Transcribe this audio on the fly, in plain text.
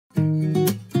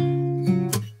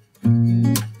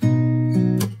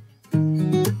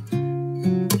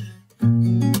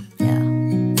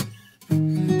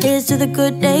to the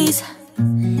good days,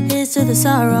 here's to the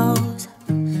sorrows.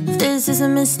 If this is a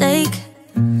mistake,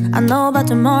 I know about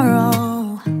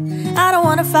tomorrow. I don't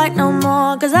wanna fight no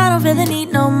more, cause I don't feel the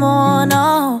need no more,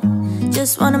 no.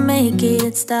 Just wanna make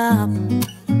it stop.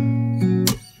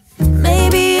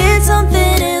 Maybe it's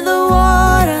something in the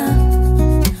water,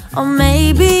 or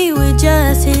maybe we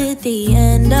just hit the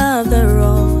end of the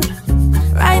road.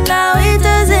 Right now it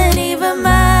doesn't even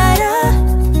matter.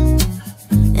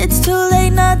 It's too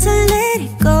late not to let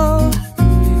it go.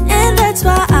 And that's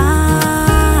why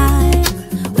I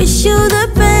wish you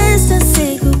the best and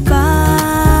say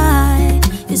goodbye.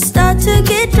 You start to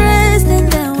get dressed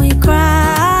and then we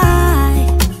cry,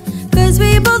 cause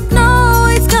we both know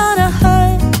it's gonna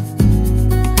hurt,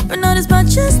 but not as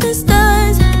much as this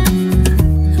does.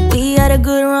 We had a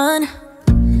good run,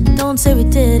 don't say we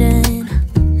didn't.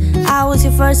 I was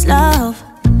your first love,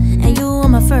 and you were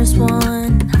my first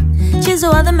one. Cheers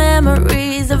to all the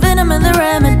memories, the venom and the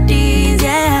remedies,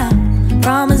 yeah.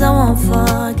 Promise I won't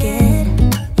forget,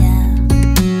 yeah.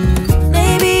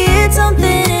 Maybe it's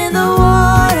something in the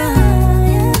water,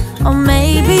 or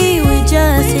maybe we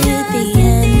just hit the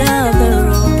end of the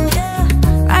road.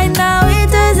 Right now it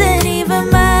doesn't even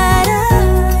matter.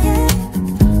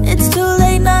 It's too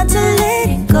late not to let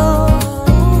it go.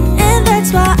 And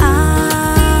that's why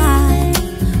I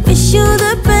wish you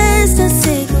the best and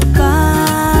say goodbye.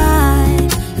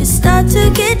 You start to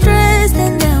get dressed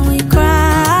and then we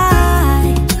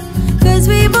cry, cause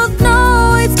we both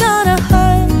know it's gonna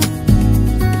hurt,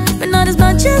 but not as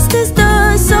much as this.